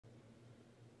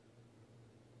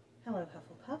Hello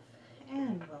Hufflepuff,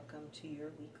 and welcome to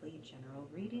your weekly general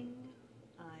reading.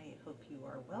 I hope you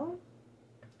are well.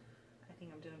 I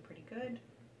think I'm doing pretty good.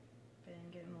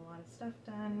 Been getting a lot of stuff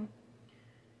done.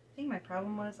 I think my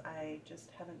problem was I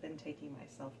just haven't been taking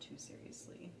myself too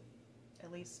seriously.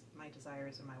 At least my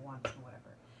desires and my wants and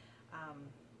whatever.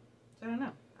 So I don't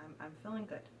know. I'm feeling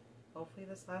good. Hopefully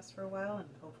this lasts for a while and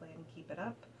hopefully I can keep it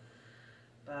up.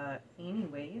 But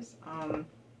anyways,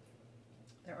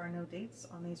 there are no dates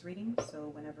on these readings, so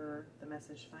whenever the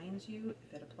message finds you,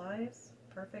 if it applies,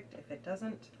 perfect. If it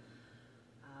doesn't,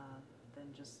 then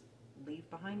just leave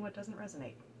behind what doesn't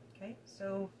resonate. Okay,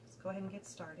 so let's go ahead and get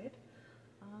started.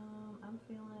 I'm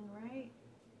feeling right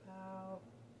about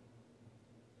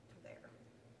there.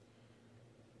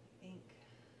 I think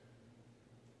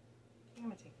I'm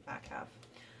going to take the back half.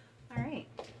 All right,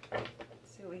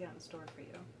 let's see what we got in store for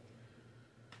you.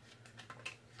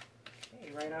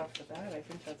 Okay, right off the bat, I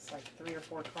think that's like 3 or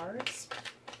 4 cards.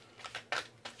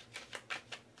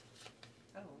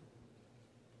 Oh,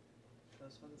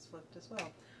 those ones flipped as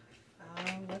well.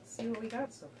 Let's see what we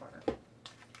got so far.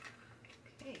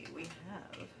 Okay, we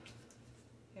have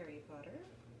Harry Potter,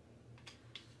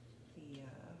 the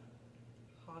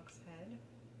Hogshead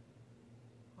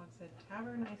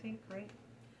Tavern, I think, right?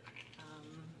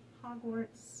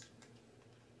 Hogwarts,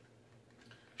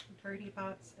 Birdie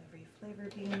Bots, Every Flavor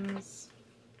Beans,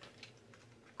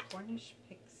 Cornish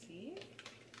Pixie,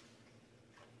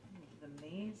 The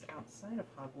Maze Outside of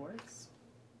Hogwarts,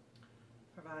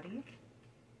 Parvati.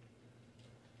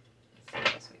 Let's see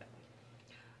what else we got.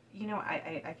 You know,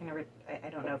 I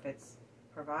don't know if it's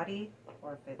Parvati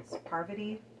or if it's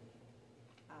Parvati.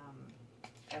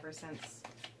 Ever since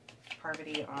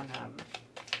Parvati on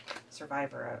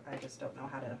Survivor, I just don't know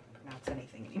how to pronounce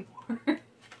anything anymore.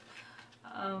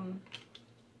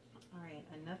 Alright,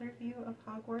 another view of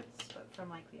Hogwarts, but from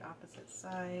like the opposite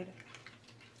side.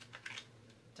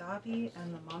 Dobby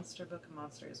and the Monster Book of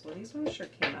Monsters. Well, these ones sure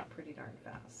came out pretty darn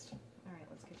fast. Alright,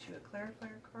 let's get you a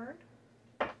clarifier card.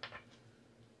 And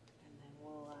then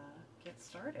we'll get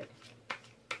started.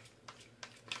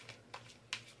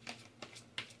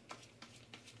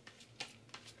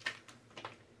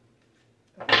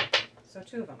 Okay, so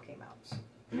 2 of them came out.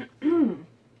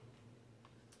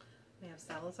 We have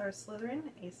Salazar Slytherin,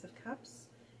 Ace of Cups,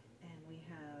 and we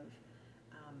have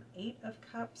 8 of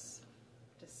Cups,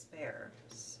 Despair.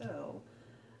 So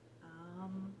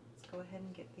let's go ahead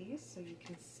and get these so you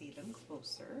can see them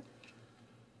closer.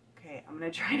 Okay, I'm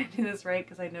going to try to do this right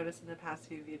because I noticed in the past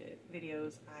few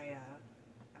videos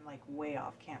I'm like way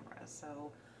off camera.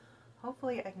 So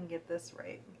hopefully I can get this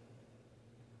right.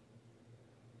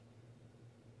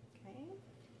 Okay.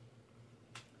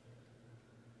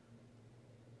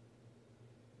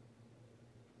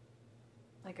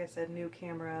 Like I said, new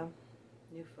camera,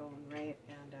 new phone, right?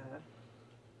 And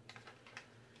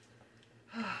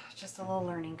just a little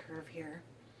learning curve here.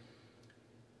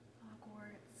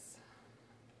 Hogwarts.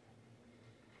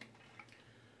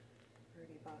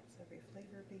 Birdie Bots, Every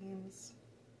Flavor Beans.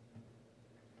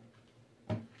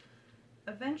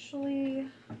 Eventually,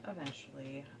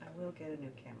 I will get a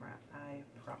new camera, I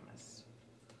promise.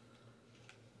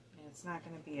 And it's not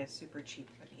going to be a super cheap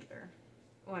one either.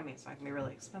 Well, I mean, it's not going to be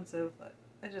really expensive, but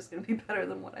it's just going to be better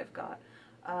than what I've got.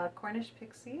 Cornish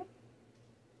Pixie.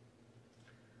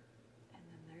 And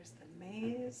then there's the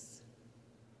Maze.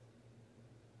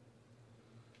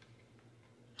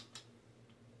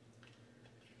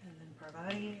 And then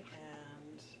Parvati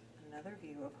and another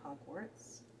view of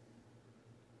Hogwarts.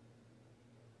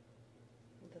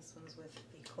 This one's with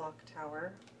the clock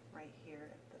tower right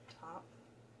here at the top.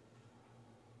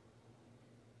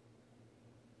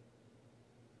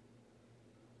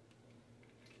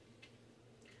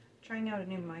 Trying out a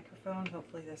new microphone.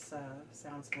 Hopefully this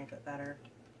sounds a little bit better.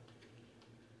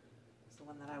 The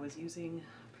one that I was using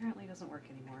apparently doesn't work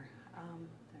anymore.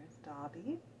 There's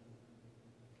Dobby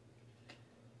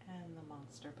and the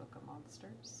Monster Book of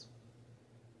Monsters.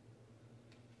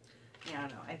 Yeah, I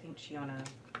don't know. I think Shiona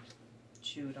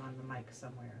chewed on the mic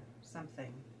somewhere.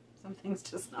 Something's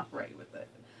just not right with it.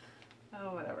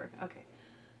 Oh, whatever. Okay.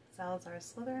 Salazar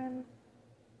Slytherin.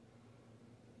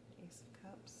 Ace of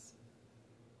Cups.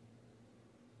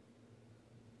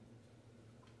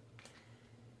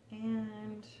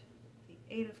 And the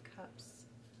 8 of Cups,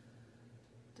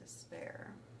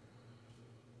 Despair.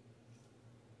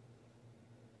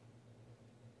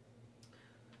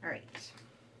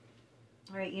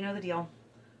 All right, you know the deal.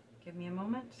 Give me a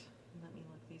moment and let me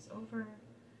look these over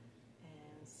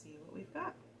and see what we've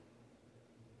got.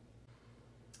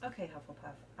 Okay,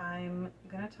 Hufflepuff, I'm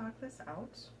gonna talk this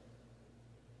out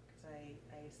because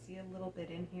I see a little bit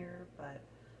in here, but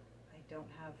I don't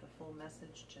have the full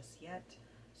message just yet.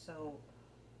 So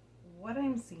what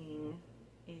I'm seeing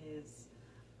is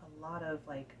a lot of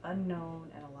like unknown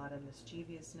and a lot of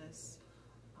mischievousness,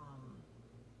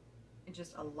 and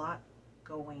just a lot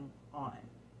going on,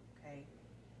 okay?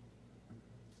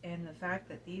 And the fact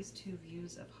that these two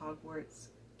views of Hogwarts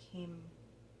came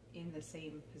in the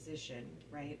same position,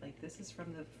 right? Like this is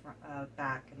from the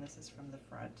back and this is from the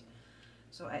front.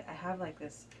 So I have like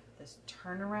this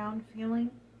turnaround feeling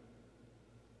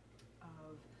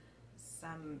of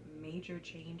some major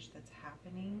change that's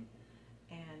happening,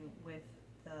 and with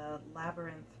the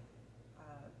labyrinth,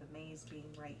 the maze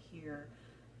being right here,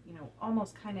 you know,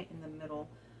 almost kind of in the middle,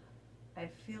 I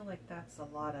feel like that's a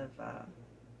lot of,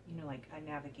 you know, like a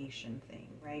navigation thing,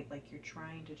 right? Like you're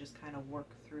trying to just kind of work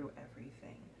through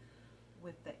everything.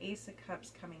 With the Ace of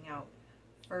Cups coming out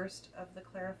first of the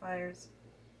clarifiers,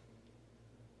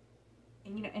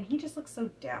 and you know, and he just looks so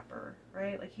dapper,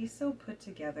 right? Like he's so put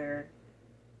together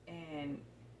and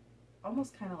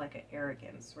almost kind of like an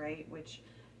arrogance, right? Which,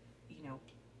 you know,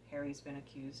 Harry's been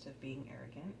accused of being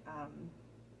arrogant.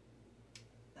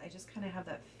 I just kind of have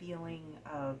that feeling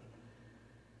of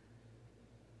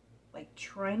like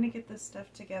trying to get this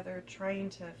stuff together, trying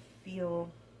to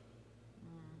feel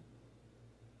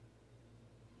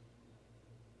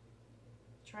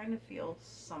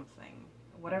something.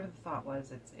 Whatever the thought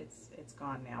was, it's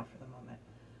gone now for the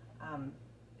moment.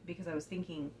 Because I was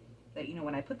thinking that, you know,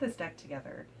 when I put this deck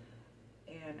together,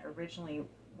 and originally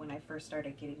when I first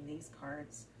started getting these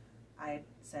cards, I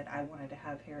said I wanted to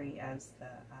have Harry as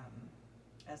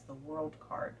the world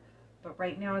card. But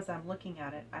right now, as I'm looking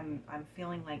at it, I'm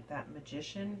feeling like that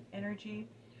magician energy,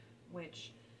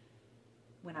 which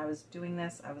when I was doing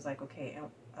this, I was like, okay,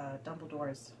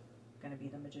 Dumbledore's going to be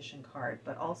the magician card,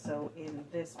 but also in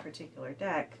this particular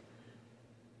deck,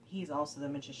 he's also the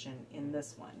magician in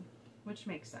this one, which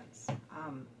makes sense.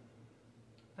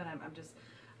 But I'm just,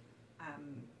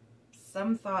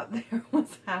 some thought there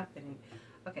was happening.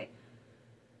 Okay,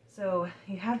 so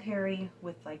you have Harry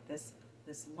with like this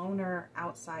loner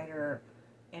outsider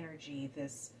energy,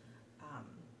 this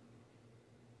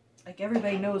like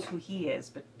everybody knows who he is,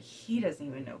 but he doesn't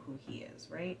even know who he is,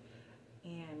 right?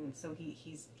 And so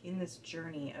he's in this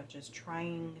journey of just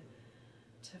trying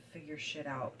to figure shit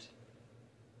out.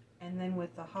 And then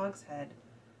with the Hog's Head,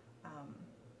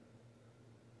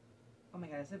 oh my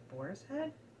god, is it Boar's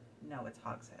Head? No, it's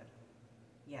Hog's Head.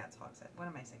 Yeah, it's Hog's Head. What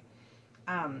am I saying?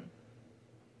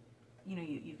 You know,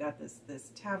 you've got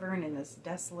this tavern in this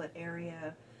desolate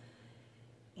area,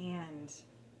 and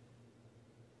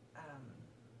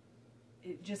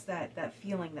just that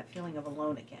feeling of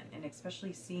alone again, and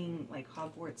especially seeing like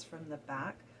Hogwarts from the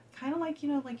back, kind of like, you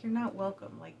know, like you're not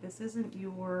welcome. Like this isn't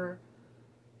your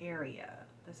area.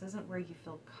 This isn't where you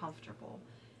feel comfortable,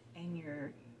 and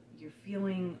you're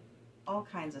feeling all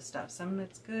kinds of stuff. Some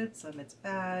it's good, some it's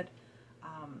bad.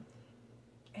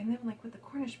 And then like with the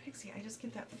Cornish Pixie, I just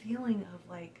get that feeling of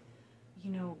like, you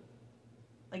know,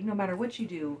 like no matter what you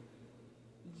do,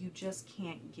 you just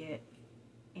can't get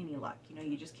any luck. You know,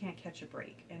 you just can't catch a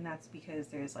break. And that's because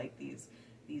there's like these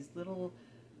little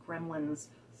gremlins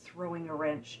throwing a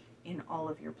wrench in all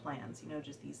of your plans, you know,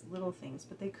 just these little things.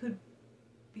 But they could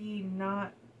be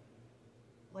not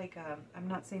like, I'm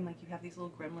not saying like you have these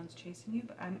little gremlins chasing you,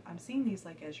 but I'm seeing these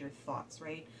like as your thoughts,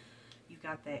 right? You've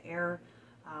got the air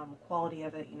quality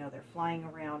of it, you know, they're flying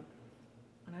around.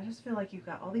 And I just feel like you've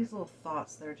got all these little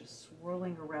thoughts that are just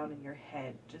swirling around in your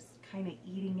head, just kind of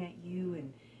eating at you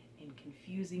and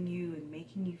confusing you and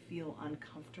making you feel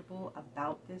uncomfortable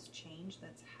about this change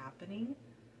that's happening,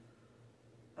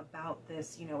 about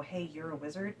this, you know, hey, you're a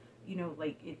wizard, you know,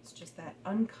 like it's just that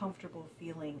uncomfortable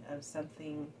feeling of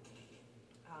something,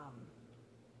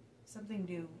 something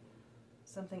new,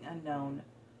 something unknown,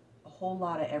 a whole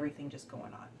lot of everything just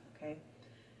going on, okay?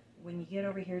 When you get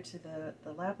over here to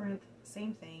the labyrinth,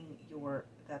 same thing.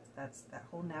 That's that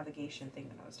whole navigation thing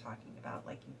that I was talking about.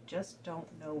 Like you just don't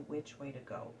know which way to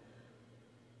go.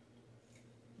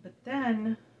 But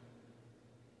then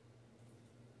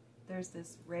there's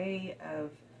this ray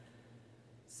of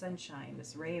sunshine,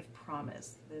 this ray of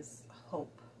promise, this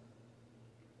hope.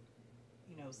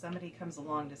 You know, somebody comes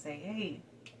along to say, hey,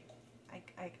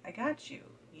 I got you,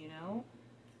 you know?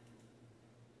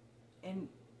 And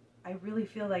I really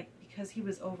feel like because he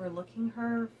was overlooking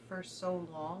her for so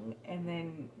long and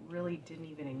then really didn't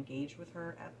even engage with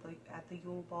her at the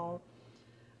Yule Ball,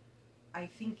 I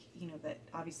think, you know, that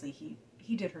obviously he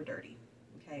did her dirty,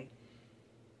 okay?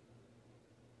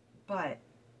 But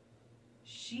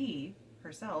she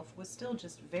herself was still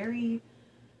just very,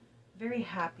 very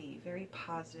happy, very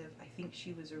positive. I think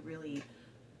she was a really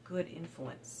good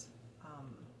influence.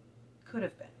 could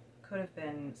have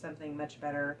been something much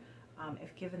better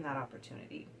if given that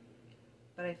opportunity.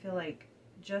 But I feel like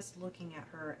just looking at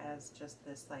her as just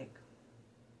this, like,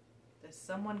 this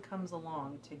someone comes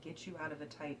along to get you out of a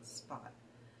tight spot.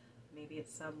 Maybe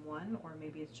it's someone, or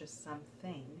maybe it's just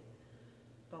something.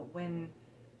 But when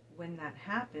that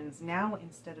happens, now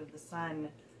instead of the sun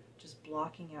just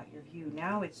blocking out your view,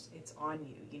 now it's on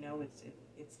you. You know,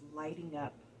 it's lighting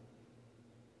up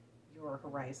your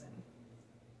horizon.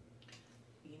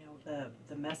 You know,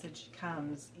 the message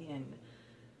comes in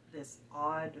this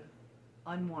odd,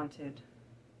 unwanted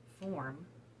form,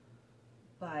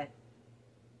 but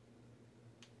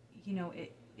you know,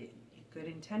 good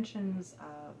intentions,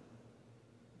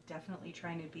 definitely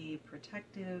trying to be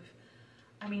protective.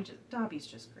 I mean, Dobby's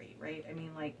just great, right? I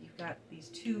mean, like, you've got these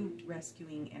two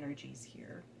rescuing energies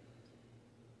here.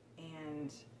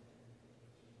 And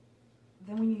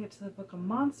then when you get to the Book of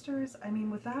Monsters, I mean,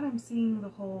 with that, I'm seeing the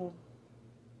whole,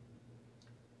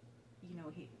 you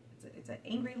know, it's an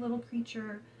angry little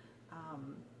creature,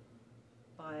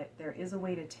 but there is a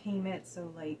way to tame it.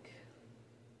 So, like,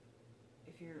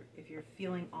 if you're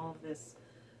feeling all of this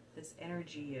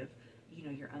energy of, you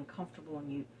know, you're uncomfortable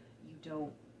and you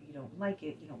don't like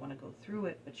it, you don't want to go through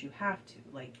it, but you have to.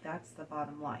 Like, that's the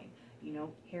bottom line. You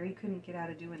know, Harry couldn't get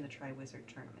out of doing the Triwizard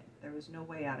Tournament. There was no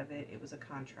way out of it. It was a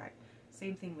contract.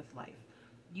 Same thing with life.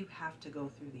 You have to go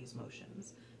through these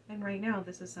motions. And right now,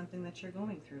 this is something that you're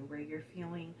going through, where you're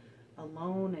feeling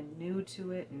alone and new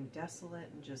to it and desolate,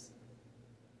 and just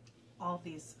all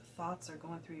these thoughts are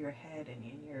going through your head, and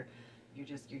you're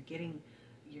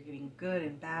getting good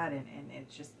and bad, and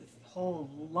it's just this whole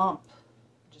lump,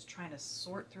 just trying to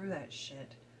sort through that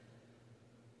shit.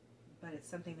 But it's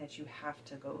something that you have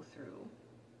to go through,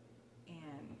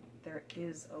 and there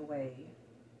is a way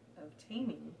of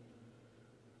taming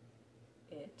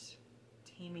it,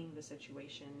 taming the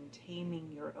situation, taming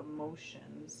your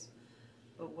emotions.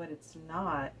 But what it's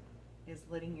not is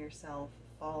letting yourself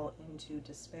fall into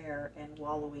despair and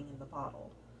wallowing in the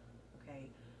bottle. Okay,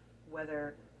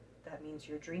 whether that means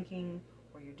you're drinking,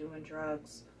 or you're doing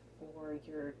drugs, or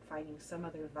you're finding some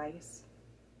other vice,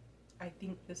 I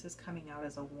think this is coming out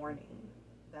as a warning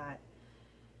that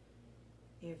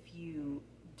if you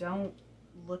don't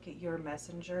look at your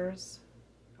messengers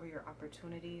or your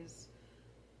opportunities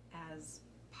as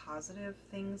positive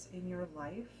things in your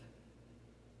life,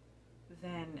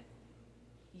 then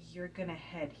you're going to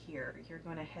head here. You're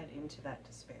going to head into that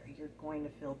despair. You're going to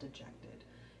feel dejected.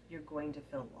 You're going to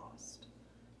feel lost.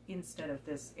 Instead of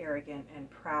this arrogant and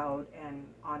proud and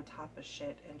on top of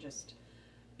shit and just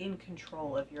in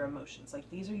control of your emotions. Like,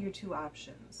 these are your two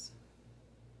options.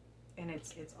 And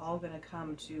it's all going to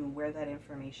come to where that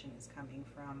information is coming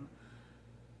from.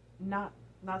 Not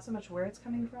so much where it's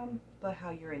coming from, but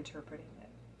how you're interpreting it.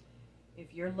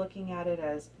 If you're looking at it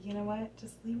as, you know what,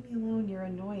 just leave me alone, you're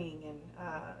annoying, and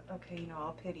okay, you know,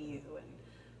 I'll pity you,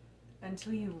 and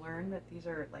until you learn that these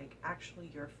are, like,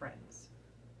 actually your friends.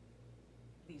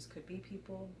 These could be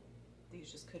people,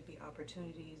 these just could be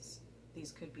opportunities,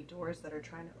 these could be doors that are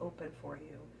trying to open for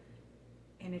you.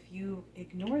 And if you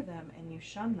ignore them and you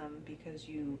shun them because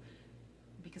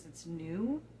it's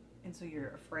new, and so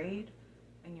you're afraid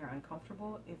and you're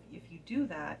uncomfortable, if you do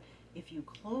that, if you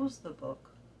close the book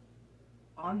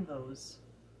on those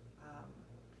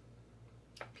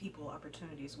people,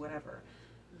 opportunities, whatever,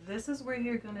 this is where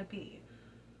you're going to be.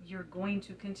 You're going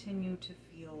to continue to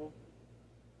feel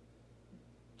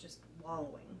just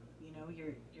wallowing. You know,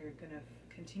 you're going to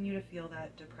continue to feel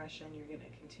that depression. You're going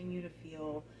to continue to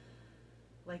feel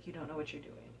like you don't know what you're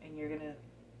doing. And you're going to,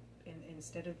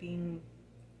 instead of being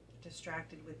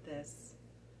distracted with this,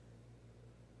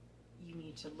 you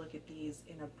need to look at these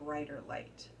in a brighter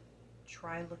light.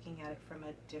 Try looking at it from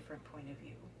a different point of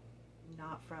view,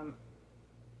 not from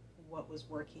what was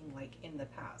working, like, in the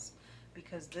past,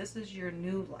 because this is your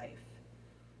new life.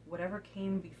 Whatever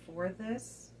came before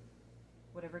this,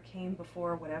 whatever came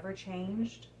before, whatever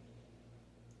changed,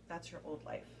 that's your old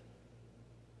life.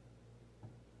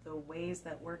 The ways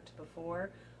that worked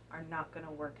before are not going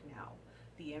to work now.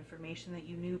 The information that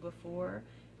you knew before,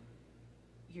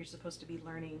 you're supposed to be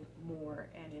learning more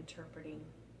and interpreting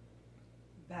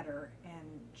better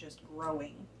and just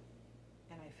growing.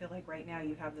 And I feel like right now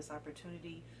you have this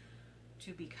opportunity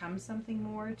to become something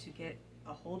more, to get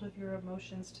a hold of your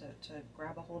emotions, to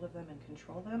grab a hold of them and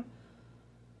control them,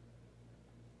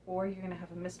 or you're going to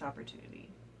have a missed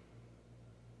opportunity.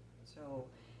 So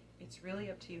it's really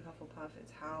up to you, Hufflepuff.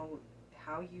 It's how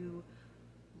you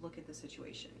look at the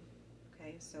situation.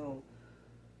 Okay, so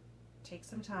take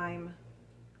some time,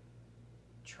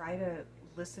 try to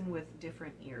listen with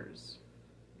different ears.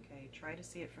 okay? Try to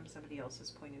see it from somebody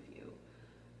else's point of view.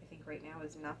 I think right now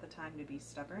is not the time to be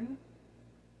stubborn,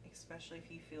 especially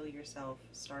if you feel yourself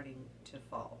starting to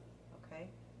fall, okay?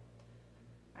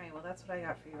 Alright, well that's what I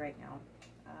got for you right now.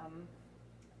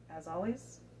 As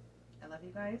always, I love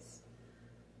you guys.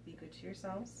 Be good to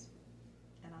yourselves,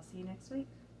 and I'll see you next week.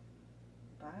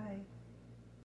 Bye.